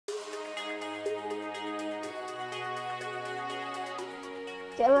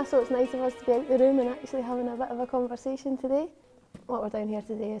Gemma, so it's nice of us to be out the room and actually having a bit of a conversation today. What we're down here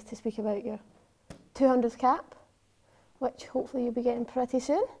today is to speak about your 200th cap, which hopefully you'll be getting pretty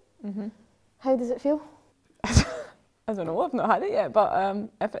soon. How does it feel? I don't know, I've not had it yet, but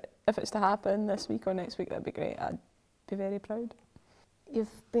if it's to happen this week or next week, that'd be great. I'd be very proud.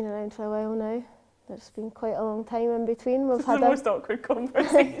 You've been around for a while now. There's been quite a long time in between. We've had the most awkward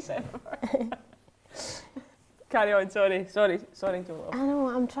conversation ever. Carry on, sorry, Joel. I know,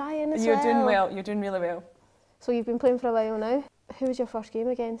 I'm trying as You're well. doing well, you're doing really well. So you've been playing for a while now. Who was your first game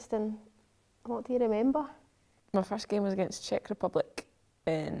against and what do you remember? My first game was against Czech Republic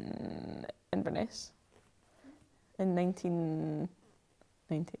in Inverness in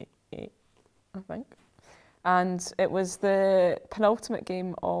 1998, I think. And it was the penultimate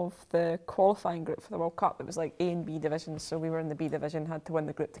game of the qualifying group for the World Cup. It was like A and B divisions, so we were in the B division, had to win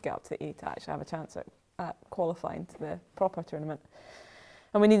the group to get up to the A to actually have a chance at qualifying to the proper tournament.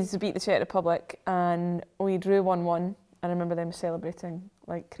 And we needed to beat the Czech Republic, and we drew 1-1. I remember them celebrating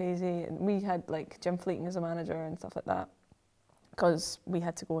like crazy, and we had like Jim Fleeting as a manager and stuff like that, because we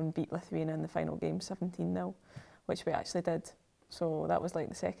had to go and beat Lithuania in the final game 17-0, which we actually did. So that was like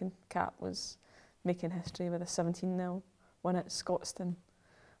the second cap, was making history with a 17-0 win at Scotstoun,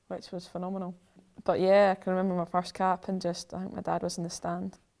 which was phenomenal. But yeah, I can remember my first cap, and just, I think my dad was in the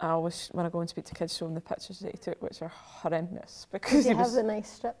stand. I always, when I go and speak to kids, show them the pictures that he took, which are horrendous. Because you have the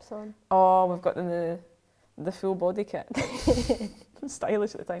nice strips on? Oh, we've got the full body kit.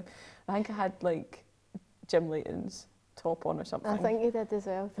 Stylish at the time. I think I had like Jim Leighton's top on or something. I think you did as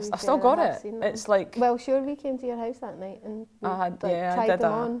well. I still got it. It's like... Well, sure, we came to your house that night and we tried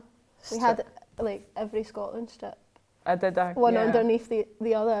them on. We had like every Scotland strip. I did that. One underneath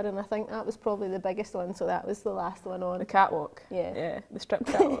the other, and I think that was probably the biggest one, so that was the last one on. The catwalk. Yeah. Yeah, the strip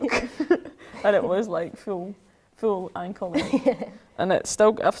catwalk. And it was like full ankle length. Yeah. And I've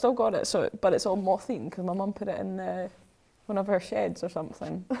still got it, but it's all moth-eaten because my mum put it in one of her sheds or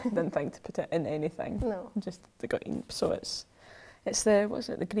something. Didn't think to put it in anything. No. Just it got eaten. So it's the, what is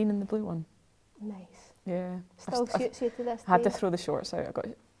it, the green and the blue one. Nice. Yeah. Still suits you to this day. I had to throw the shorts out. I got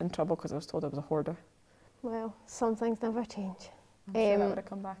in trouble because I was told I was a hoarder. Well, some things never change. I'm sure that would have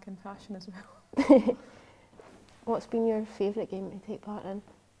come back in fashion as well. What's been your favourite game to take part in?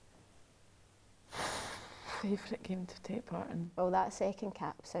 Favourite game to take part in? Well, that second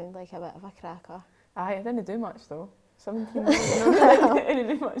cap sounded like a bit of a cracker. I didn't do much though. 17 I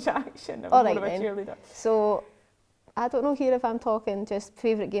didn't do much action. I was more of a cheerleader. So, I don't know here if I'm talking just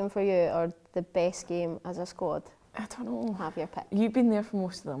favourite game for you or the best game as a squad. I don't know. Have your pick. You've been there for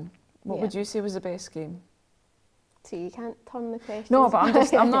most of them. What would you say was the best game? See, you can't turn the questions. No,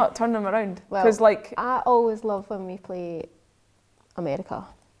 but I'm not turning them around. Well, like, I always love when we play America.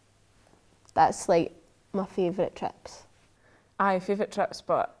 That's like my favourite trips. Aye, favourite trips,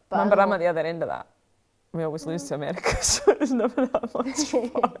 but remember I'm at the other end of that. We always lose to America, so it's never that much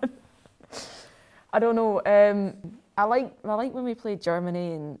fun. I don't know. I like when we play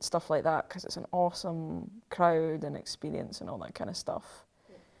Germany and stuff like that because it's an awesome crowd and experience and all that kind of stuff.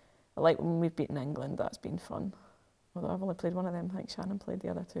 Yeah. I like when we've beaten England. That's been fun. Although I've only played one of them. I think Shannon played the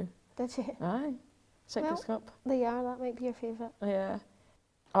other two. Did you? Aye. Cyprus Cup. They are. That might be your favourite. Yeah.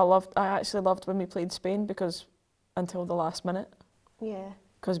 I actually loved when we played Spain because until the last minute. Yeah.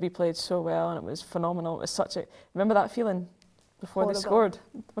 Because we played so well and it was phenomenal. It was such a... Remember that feeling before they scored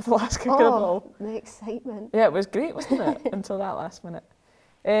with the last kick of the ball? The excitement. Yeah, it was great, wasn't it? Until that last minute.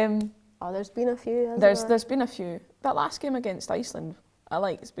 There's been a few, There's been a few. That last game against Iceland I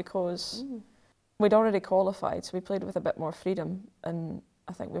liked because we'd already qualified, so we played with a bit more freedom, and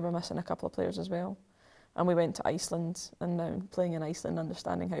I think we were missing a couple of players as well. And we went to Iceland, and now playing in Iceland,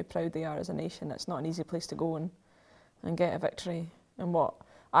 understanding how proud they are as a nation. It's not an easy place to go and get a victory in what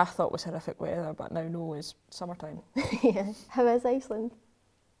I thought was horrific weather, but now know is summertime. Yeah. How is Iceland?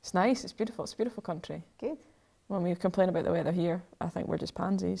 It's nice, it's beautiful, it's a beautiful country. Good. When we complain about the weather here, I think we're just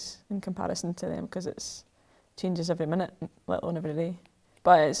pansies in comparison to them because it changes every minute, let alone every day.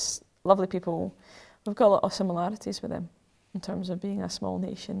 But it's lovely people. We've got a lot of similarities with them in terms of being a small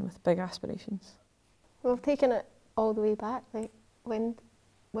nation with big aspirations. We've taken it all the way back. Like, when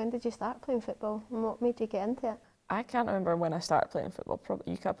did you start playing football and what made you get into it? I can't remember when I started playing football.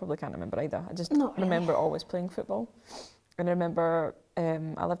 You probably can't remember either. I just remember always playing football. And I remember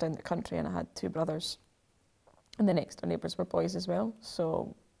I lived in the country and I had two brothers. And the next door neighbours were boys as well.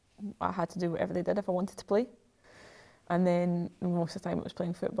 So I had to do whatever they did if I wanted to play. And then most of the time it was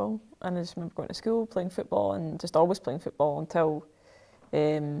playing football. And I just remember going to school, playing football, and just always playing football until,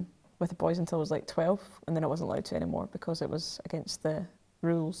 with the boys until I was like 12. And then I wasn't allowed to anymore because it was against the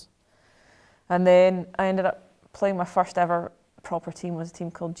rules. And then I ended up playing my first ever proper team was a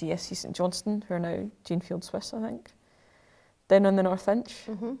team called GFC St Johnstone, who are now Jeanfield Swiss, I think, down on the North Inch,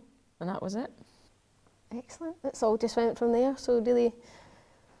 and that was it. Excellent. It's all just went from there. So really,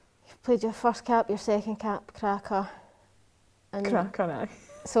 you've played your first cap, your second cap, cracker. And Cracker, aye.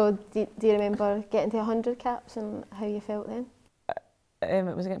 so do you remember getting to 100 caps and how you felt then?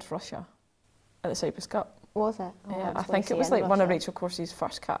 It was against Russia at the Cyprus Cup. Was it? Oh, Yeah, I think it was like one of Rachel Corsi's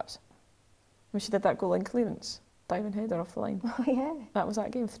first caps. When she did that goal in clearance, diving header off the line. Oh yeah. That was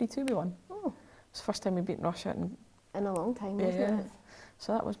that game, 3-2 we won. Oh. It was the first time we beat Russia in a long time, wasn't it?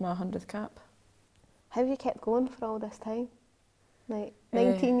 So that was my 100th cap. How have you kept going for all this time? Like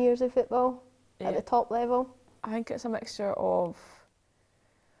 19 years of football at the top level? I think it's a mixture of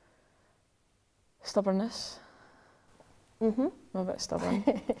stubbornness. I'm a bit stubborn.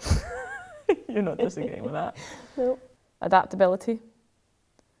 You're not disagreeing with that. No. Adaptability.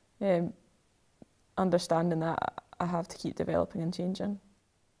 Understanding that I have to keep developing and changing.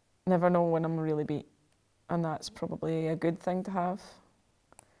 Never know when I'm really beat, and that's probably a good thing to have.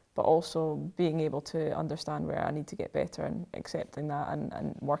 But also being able to understand where I need to get better and accepting that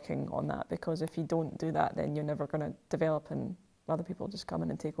and working on that, because if you don't do that, then you're never going to develop and other people just come in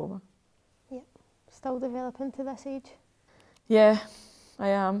and take over. Yep. Still developing to this age? Yeah, I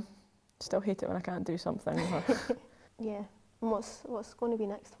am. Still hate it when I can't do something. Yeah. And what's going to be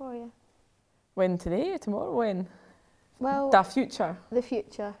next for you? When today? Tomorrow? When? Well, The future. The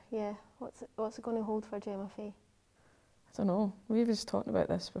future, yeah. What's it going to hold for Gemma Fay? I don't know. We were just talking about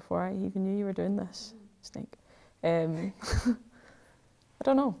this before I even knew you were doing this, Snake. I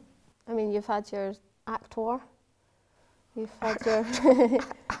don't know. I mean, you've had your actor. You've had your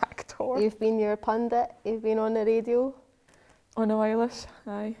actor. You've been your pundit. You've been on the radio. On the wireless,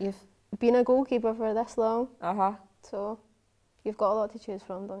 aye. You've been a goalkeeper for this long. So you've got a lot to choose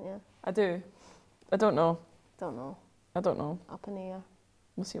from, don't you? I do. I don't know. I don't know. know. Up in the air.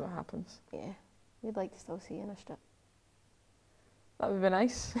 We'll see what happens. Yeah. We'd like to still see you in a strip. That would be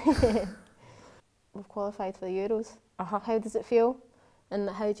nice. We've qualified for the Euros. Uh-huh. How does it feel? And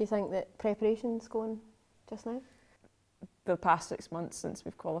how do you think that preparation's going just now? The past 6 months since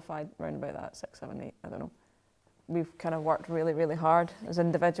we've qualified, around about that, 6, 7, 8, I don't know. We've kind of worked really, really hard as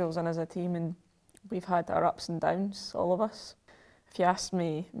individuals and as a team, and we've had our ups and downs, all of us. If you asked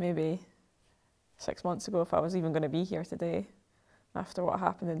me maybe 6 months ago if I was even going to be here today, after what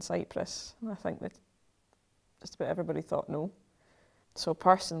happened in Cyprus, I think that just about everybody thought no. So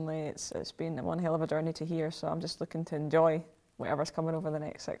personally, it's been one hell of a journey to here, so I'm just looking to enjoy whatever's coming over the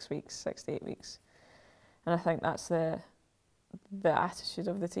next 6 weeks, 6 to 8 weeks. And I think that's the attitude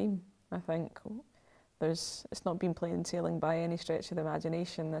of the team. I think it's not been plain sailing by any stretch of the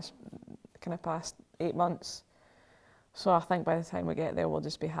imagination this kind of past 8 months. So I think by the time we get there, we'll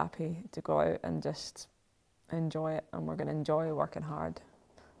just be happy to go out and just enjoy it, and we're going to enjoy working hard.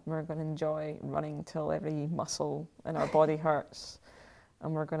 We're going to enjoy running till every muscle in our body hurts,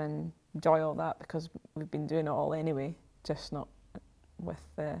 and we're going to enjoy all that because we've been doing it all anyway, just not with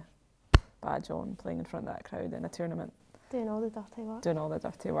the badge on, playing in front of that crowd in a tournament. Doing all the dirty work. Doing all the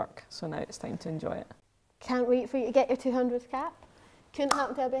dirty work. So now it's time to enjoy it. Can't wait for you to get your 200th cap. Couldn't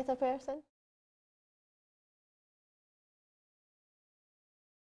happen to a better person.